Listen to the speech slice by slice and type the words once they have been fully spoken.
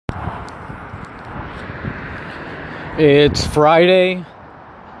It's Friday,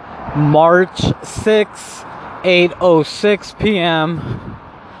 March 6th, 8:06 p.m.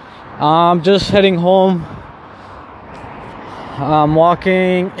 I'm just heading home. I'm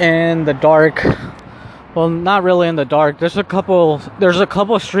walking in the dark. Well, not really in the dark. There's a couple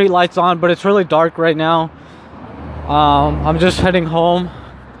street lights on, but it's really dark right now. I'm just heading home.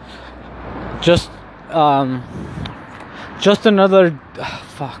 Just another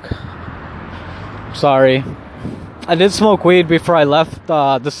fuck. Sorry. I did smoke weed before I left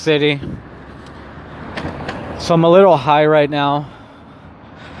the city, so I'm a little high right now.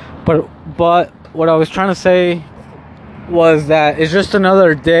 But what I was trying to say was that it's just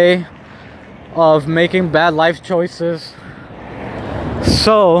another day of making bad life choices.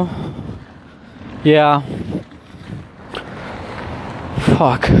 So, yeah.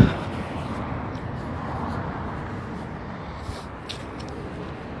 Fuck.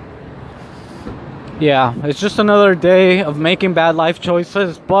 Yeah, it's just another day of making bad life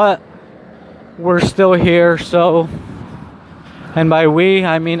choices, but we're still here, so, and by we,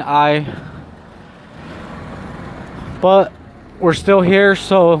 I mean I, but we're still here,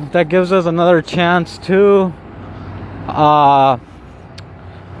 so that gives us another chance to, that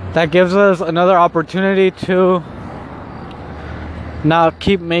gives us another opportunity to not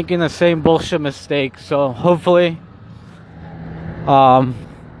keep making the same bullshit mistake. So hopefully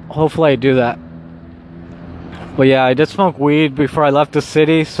I do that. But yeah, I did smoke weed before I left the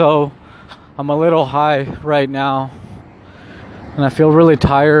city, so I'm a little high right now, and I feel really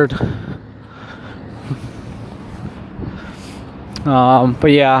tired.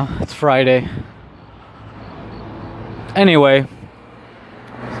 But yeah, it's Friday. Anyway,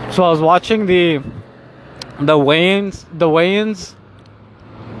 so I was watching the weigh-ins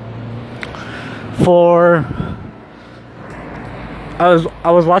for. I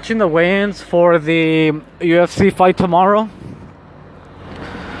was watching the weigh-ins for the UFC fight tomorrow.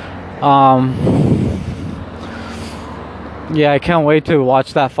 Yeah, I can't wait to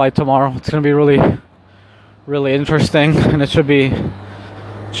watch that fight tomorrow. It's gonna be really, really interesting, and it should be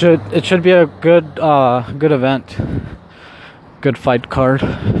a good event, good fight card.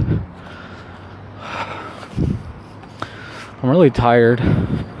 I'm really tired.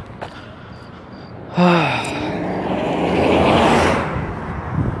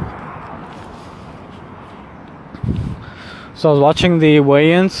 So I was watching the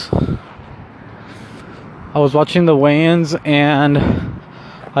weigh-ins. And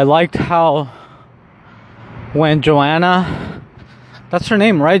I liked how when Joanna, that's her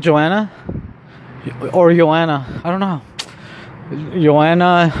name, right? Joanna? Or Joanna, I don't know.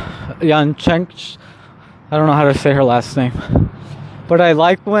 Joanna Jędrzejczyk. I don't know how to say her last name. But I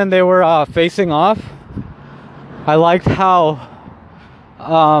liked when they were facing off. I liked how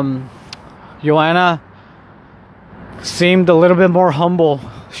Joanna seemed a little bit more humble.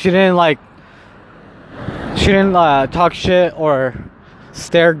 She didn't talk shit or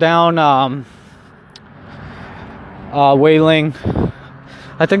stare down Wei Ling.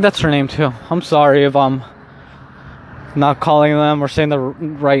 I think that's her name too. I'm sorry if I'm not calling them or saying the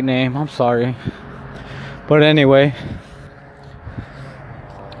right name. I'm sorry. But anyway,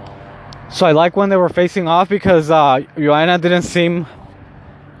 so I like when they were facing off because Joanna didn't seem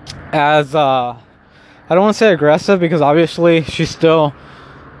as I don't want to say aggressive, because obviously she still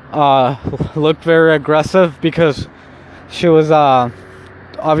looked very aggressive because she was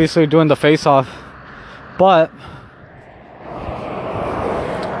obviously doing the face-off. But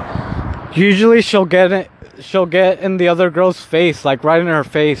usually she'll get in the other girl's face, like right in her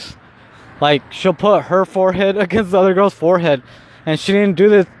face. Like she'll put her forehead against the other girl's forehead, and she didn't do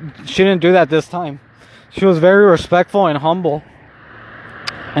that this time. She was very respectful and humble,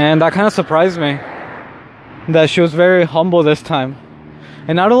 and that kind of surprised me, that she was very humble this time.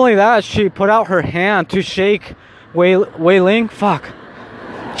 And not only that, she put out her hand to shake Wei Ling. Fuck,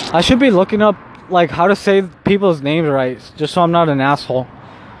 I should be looking up like how to say people's names right, just so I'm not an asshole.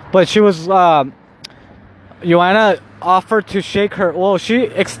 But she was Joanna offered to shake her. Well, she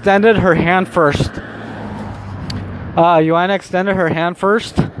extended her hand first. Joanna extended her hand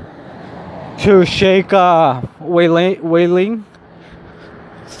first to shake Wei Ling.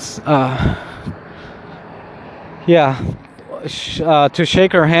 To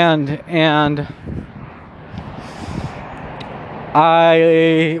shake her hand, and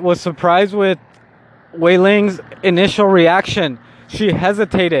I was surprised with Wei Ling's initial reaction. She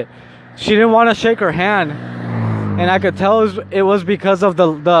hesitated. She didn't want to shake her hand, and I could tell it was because of the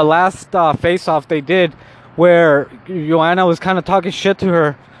last face-off they did, where Joanna was kind of talking shit to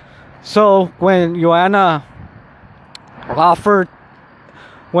her. So when Joanna offered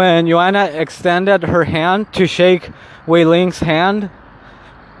when Joanna extended her hand to shake Wei Ling's hand,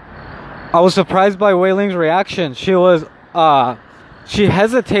 I was surprised by Wei Ling's reaction. She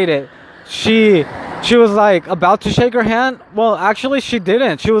hesitated. She was like about to shake her hand. Well, actually she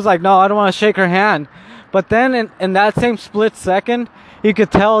didn't. She was like, no, I don't want to shake her hand. But then in that same split second, you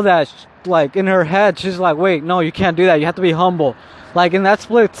could tell that like in her head, she's like, wait, no, you can't do that. You have to be humble. Like in that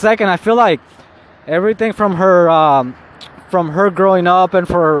split second, I feel like everything from her growing up and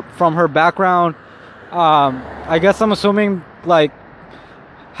from her background, I guess I'm assuming like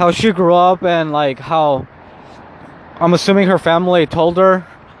how she grew up and like how I'm assuming her family told her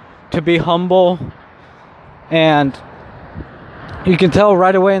to be humble, and you can tell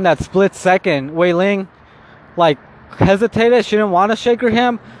right away in that split second, Wei Ling like hesitated. She didn't want to shake her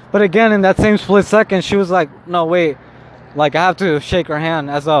hand, but again in that same split second, she was like, no, wait, like I have to shake her hand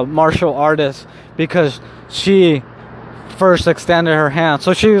as a martial artist because she first extended her hand.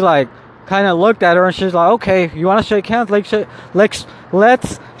 So she like kind of looked at her and she's like, okay, you want to shake hands? Like,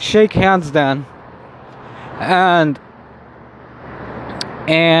 let's shake hands then.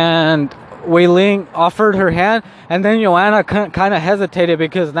 And Wei Ling offered her hand, and then Joanna kind of hesitated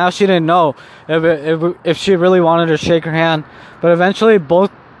because now she didn't know if she really wanted to shake her hand. But eventually both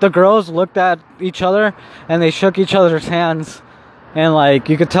the girls looked at each other and they shook each other's hands, and like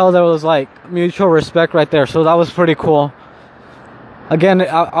you could tell there was like mutual respect right there. So that was pretty cool. Again,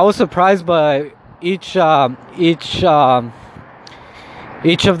 I was surprised by each of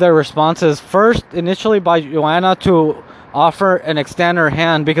their responses. First, initially by Joanna to offer and extend her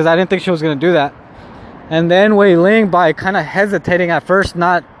hand because I didn't think she was going to do that. And then Wei Ling by kind of hesitating at first,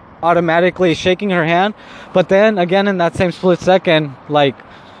 not automatically shaking her hand. But then again in that same split second, like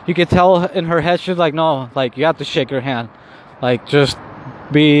you could tell in her head, she was like, no, like you have to shake her hand. Like just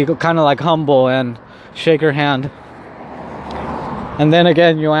be kind of like humble and shake her hand. And then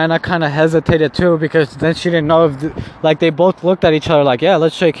again, Joanna kind of hesitated too because then she didn't know if like they both looked at each other like, yeah,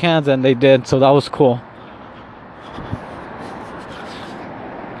 let's shake hands, and they did. So that was cool.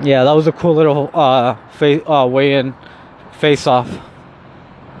 Yeah, that was a cool little weigh-in face-off.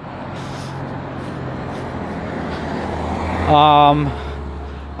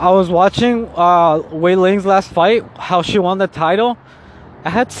 I was watching Wei Ling's last fight, how she won the title.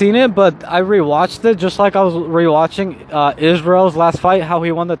 I had seen it, but I rewatched it just like I was rewatching Israel's last fight, how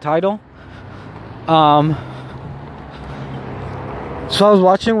he won the title. So I was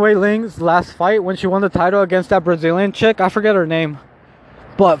watching Wei Ling's last fight when she won the title against that Brazilian chick. I forget her name.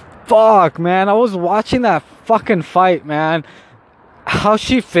 But fuck, man, I was watching that fucking fight, man. How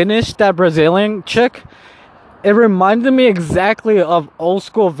she finished that Brazilian chick, it reminded me exactly of old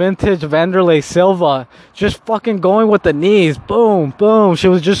school vintage Wanderlei Silva. Just fucking going with the knees. Boom, boom. She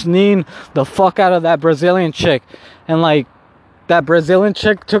was just kneeing the fuck out of that Brazilian chick. And like, that Brazilian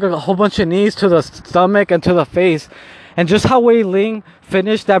chick took a whole bunch of knees to the stomach and to the face. And just how Wei Ling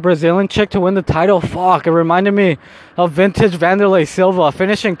finished that Brazilian chick to win the title, fuck, it reminded me of vintage Wanderlei Silva,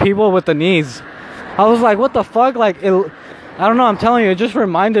 finishing people with the knees. I was like, what the fuck? Like, I don't know, I'm telling you, it just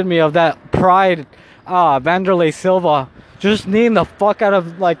reminded me of that Pride Wanderlei Silva. Just kneeing the fuck out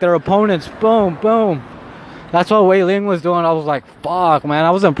of like their opponents. Boom, boom. That's what Wei Ling was doing. I was like, fuck, man,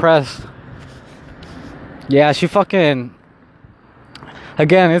 I was impressed. Yeah, she fucking...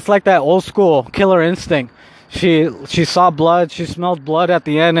 Again, it's like that old school killer instinct. She saw blood, she smelled blood at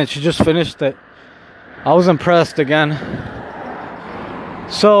the end, and she just finished it. I was impressed again.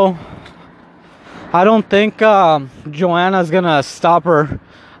 So I don't think Joanna's gonna stop her.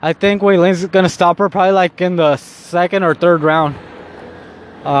 I think Wei Ling's gonna stop her probably like in the second or third round.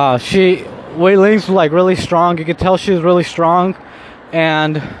 Wei Ling's like really strong. You can tell she's really strong,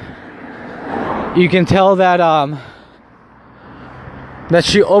 and you can tell that that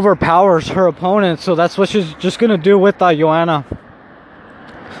she overpowers her opponent. So that's what she's just gonna do with Joanna.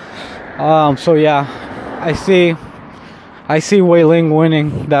 So yeah, I see Wei Ling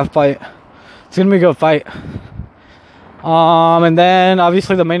winning that fight. It's gonna be a good fight. And then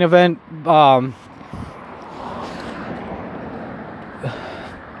obviously the main event,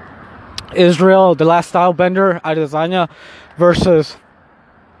 Israel, the last style bender, Adesanya versus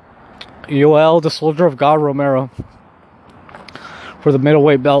Yoel, the Soldier of God, Romero, for the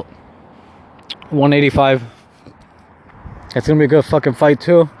middleweight belt, 185. It's gonna be a good fucking fight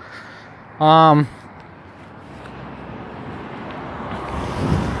too. I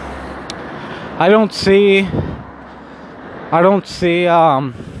don't see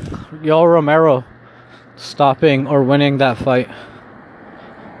Yoel Romero stopping or winning that fight.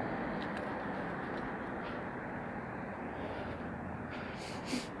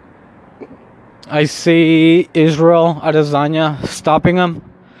 I see Israel Adesanya stopping him.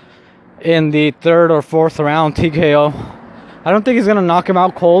 in the third or fourth round, TKO. I don't think he's gonna knock him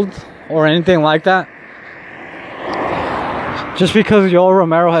out cold or anything like that. Just because Yoel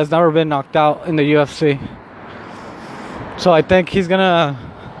Romero has never been knocked out in the UFC. So I think he's gonna...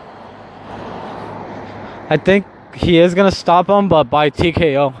 I think he is gonna stop him, but by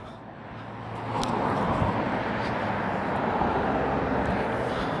TKO.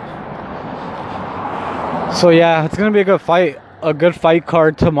 So yeah, it's gonna be a good fight. A good fight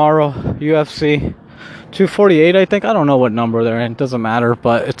card tomorrow. UFC 248, I think. I don't know what number they're in. It doesn't matter.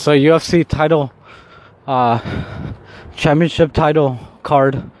 But it's a UFC title, championship title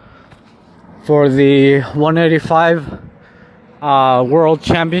card for the 185 World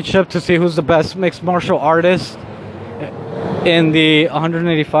Championship to see who's the best mixed martial artist in the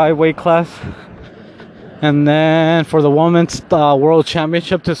 185 weight class. And then for the women's World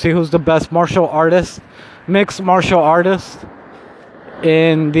Championship to see who's the best martial artist, mixed martial artist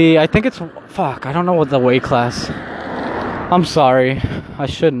in the, I think it's, fuck, I don't know what the weight class. I'm sorry, I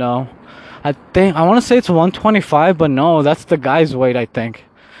should know. I want to say it's 125, but no, that's the guy's weight. I think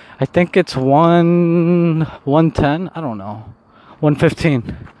it's 110. I don't know,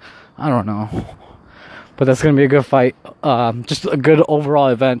 115. I don't know, but that's gonna be a good fight. Just a good overall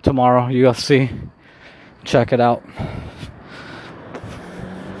event tomorrow. UFC, check it out.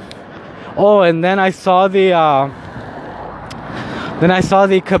 Oh, and then I saw the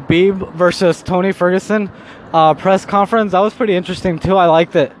Khabib versus Tony Ferguson press conference. That was pretty interesting too. I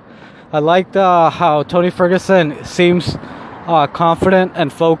liked it. I liked how Tony Ferguson seems confident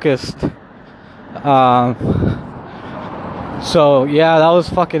and focused. So yeah, that was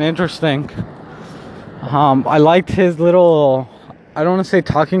fucking interesting. I liked his little, I don't want to say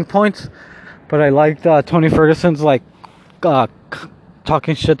talking points, but I liked Tony Ferguson's like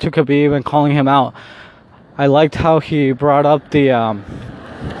talking shit to Khabib and calling him out. I liked how he brought up the I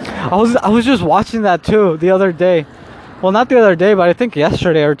was just watching that too the other day. Well, not the other day, but I think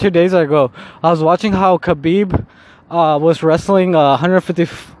yesterday or 2 days ago. I was watching how Khabib was wrestling a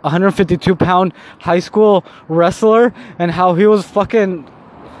 152 pound high school wrestler, and how he was fucking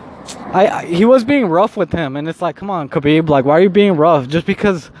he was being rough with him, and it's like, come on, Khabib, like, why are you being rough? Just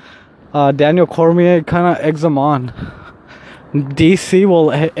because Daniel Cormier kind of eggs him on. DC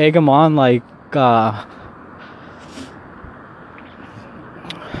will egg him on, like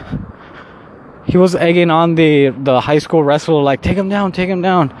he was egging on the high school wrestler, like, take him down.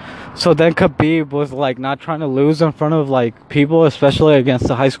 So then Khabib was like not trying to lose in front of like people, especially against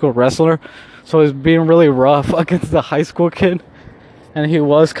the high school wrestler. So he's being really rough against the high school kid, and he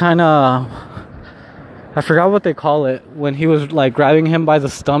was kind of, I forgot what they call it, when he was like grabbing him by the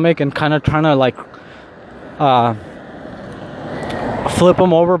stomach and kind of trying to like flip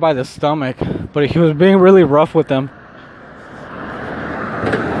him over by the stomach, but he was being really rough with him.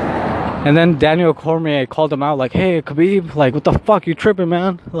 And then Daniel Cormier called him out, like, hey, Khabib, like, what the fuck, you tripping,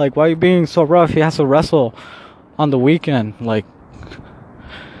 man? Like, why are you being so rough? He has to wrestle on the weekend. Like,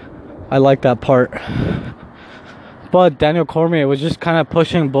 I like that part. But Daniel Cormier was just kind of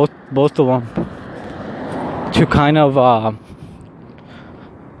pushing both of them to kind of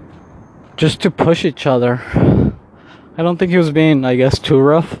just to push each other. I don't think he was being, I guess, too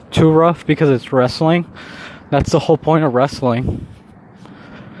rough because it's wrestling. That's the whole point of wrestling.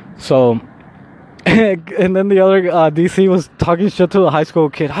 So, and then the other DC was talking shit to the high school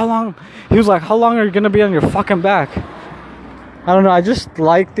kid. He was like, how long are you gonna be on your fucking back? I don't know. I just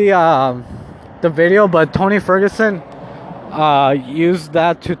like the video, but Tony Ferguson used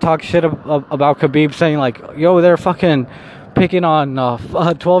that to talk shit about Khabib, saying like, yo, they're fucking picking on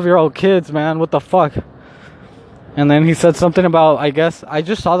 12-year-old kids, man. What the fuck? And then he said something about, I guess, I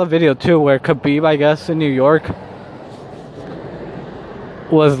just saw the video too, where Khabib, I guess, in New York,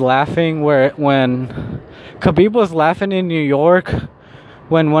 was laughing when Khabib was laughing in New York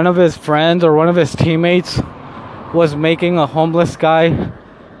when one of his friends or one of his teammates was making a homeless guy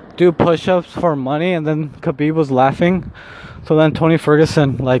do push-ups for money, and then Khabib was laughing. So then Tony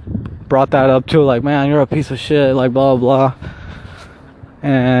Ferguson like brought that up too, like, man, you're a piece of shit, like, blah blah.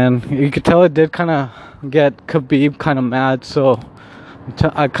 And you could tell it did kind of get Khabib kind of mad. So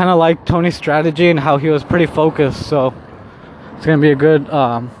I kind of like Tony's strategy and how he was pretty focused. So it's gonna be a good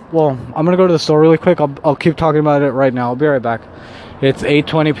well, I'm gonna go to the store really quick. I'll keep talking about it right now. I'll be right back. It's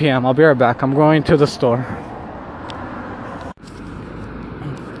 8:20 p.m. I'll be right back. I'm going to the store.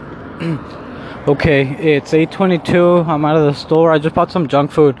 Okay, it's 8:22. I'm out of the store. I just bought some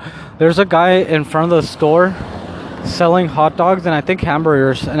junk food. There's a guy in front of the store selling hot dogs and I think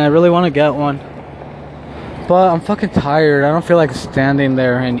hamburgers, and I really want to get one, but I'm fucking tired. I don't feel like standing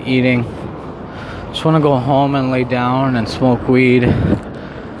there and eating. Just want to go home and lay down and smoke weed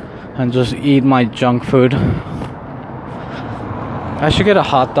and and just eat my junk food. I should get a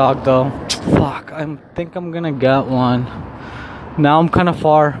hot dog though. Fuck, I think I'm gonna get one. Now I'm kind of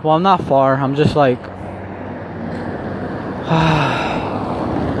far. Well, I'm not far. I'm just like...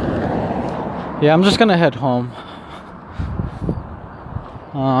 yeah, I'm just gonna head home.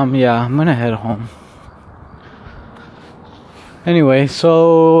 Yeah, I'm gonna head home. Anyway,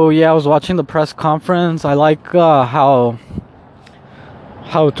 so yeah, I was watching the press conference. I like how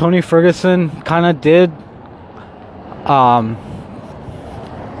Tony Ferguson kind of did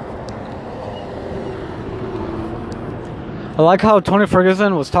I like how Tony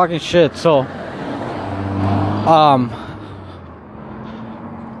Ferguson was talking shit. So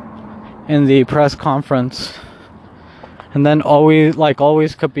in the press conference, and then always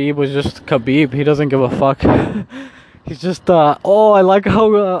Khabib was just Khabib. He doesn't give a fuck. He's just I like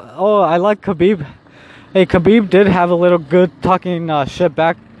Khabib. Hey, Khabib did have a little good talking shit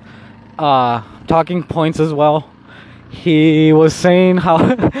back, talking points as well. He was saying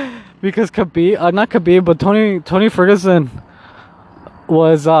how because Tony Ferguson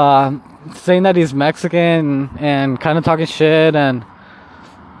was saying that he's Mexican and kind of talking shit, and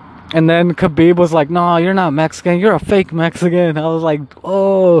then Khabib was like, "No, you're not Mexican. You're a fake Mexican." I was like,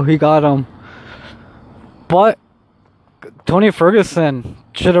 "Oh, he got him." But Tony Ferguson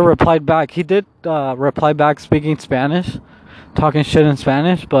should have replied back. He did reply back speaking Spanish, talking shit in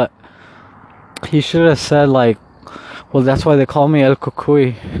Spanish, but he should have said like, well, that's why they call me El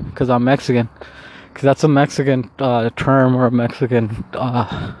Cucuy, because I'm Mexican. Because that's a Mexican term, or a Mexican,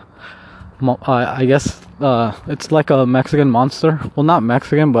 I guess it's like a Mexican monster. Well, not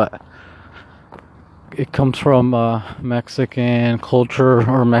Mexican, but it comes from Mexican culture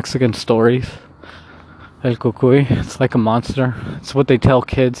or Mexican stories. El Cucuy, it's like a monster. It's what they tell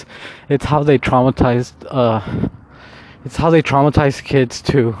kids. It's how they traumatize kids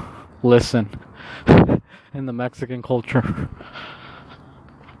to listen in the Mexican culture.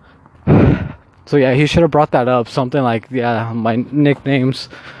 So yeah, he should have brought that up. Something like, yeah, my nickname's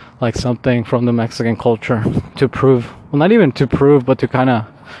like something from the Mexican culture, to prove, well, not even to prove, but to kind of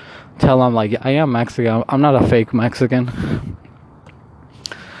tell him like, I am Mexican. I'm not a fake Mexican.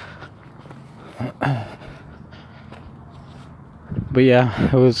 But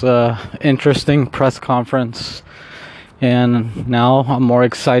yeah, it was a interesting press conference, and now I'm more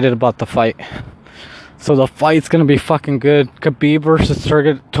excited about the fight. So the fight's gonna be fucking good. Khabib versus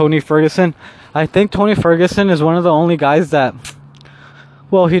Tony Ferguson. I think Tony Ferguson is one of the only guys that,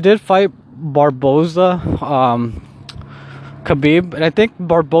 well, he did fight Barboza, Khabib, and I think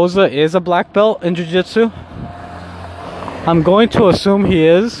Barboza is a black belt in jiu-jitsu. I'm going to assume he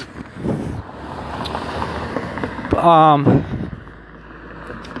is.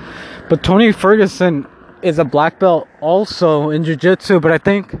 But Tony Ferguson is a black belt also in jiu-jitsu, but I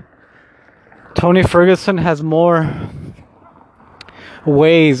think Tony Ferguson has more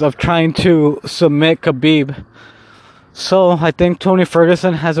ways of trying to submit Khabib. So I think Tony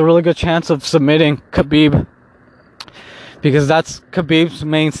Ferguson has a really good chance of submitting Khabib, because that's Khabib's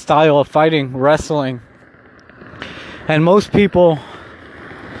main style of fighting, wrestling. And most people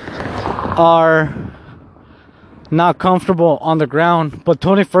are not comfortable on the ground, but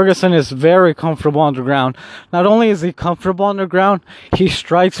Tony Ferguson is very comfortable on the ground. Not only is he comfortable on the ground, he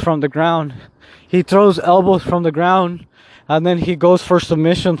strikes from the ground. He throws elbows from the ground, and then he goes for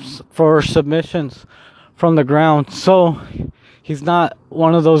submissions from the ground. So he's not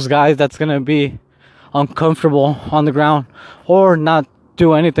one of those guys that's gonna be uncomfortable on the ground or not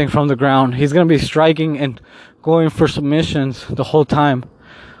do anything from the ground. He's gonna be striking and going for submissions the whole time,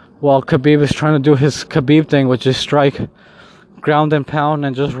 while Khabib is trying to do his Khabib thing, which is strike, ground and pound,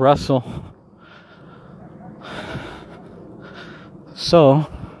 and just wrestle. So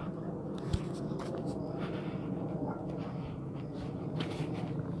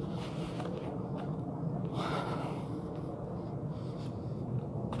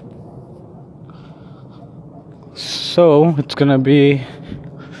it's gonna be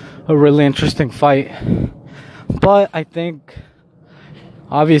a really interesting fight. But I think,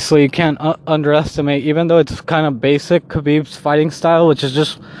 obviously, you can't underestimate, even though it's kind of basic, Khabib's fighting style, which is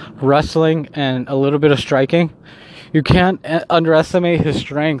just wrestling and a little bit of striking. You can't underestimate his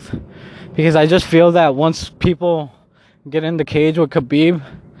strength, because I just feel that once people get in the cage with Khabib,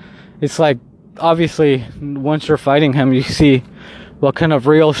 it's like, obviously, once you're fighting him, you see what kind of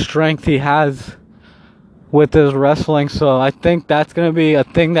real strength he has with his wrestling. So I think that's going to be a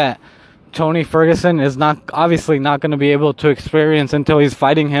thing that Tony Ferguson is obviously not going to be able to experience until he's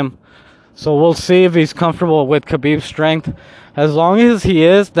fighting him. So we'll see if he's comfortable with Khabib's strength. As long as he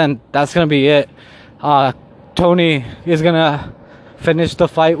is, then that's going to be it. Tony is going to finish the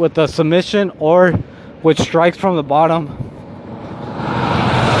fight with a submission or with strikes from the bottom.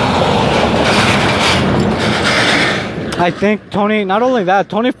 I think Tony, not only that,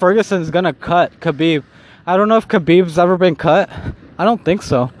 Tony Ferguson's gonna cut Khabib. I don't know if Khabib's ever been cut. I don't think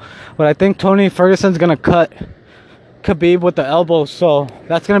so. But I think Tony Ferguson's gonna cut Khabib with the elbow. So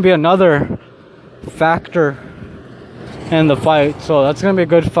that's gonna be another factor in the fight. So that's gonna be a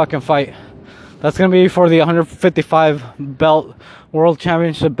good fucking fight. That's gonna be for the 155 belt, world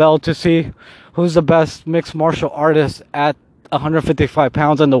championship belt, to see who's the best mixed martial artist at 155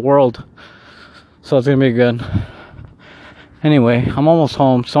 pounds in the world. So it's gonna be good. Anyway, I'm almost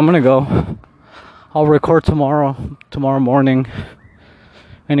home, so I'm gonna go. I'll record tomorrow morning.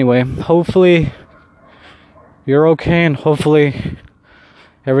 Anyway, hopefully you're okay, and hopefully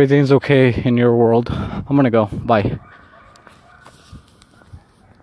everything's okay in your world. I'm gonna go. Bye.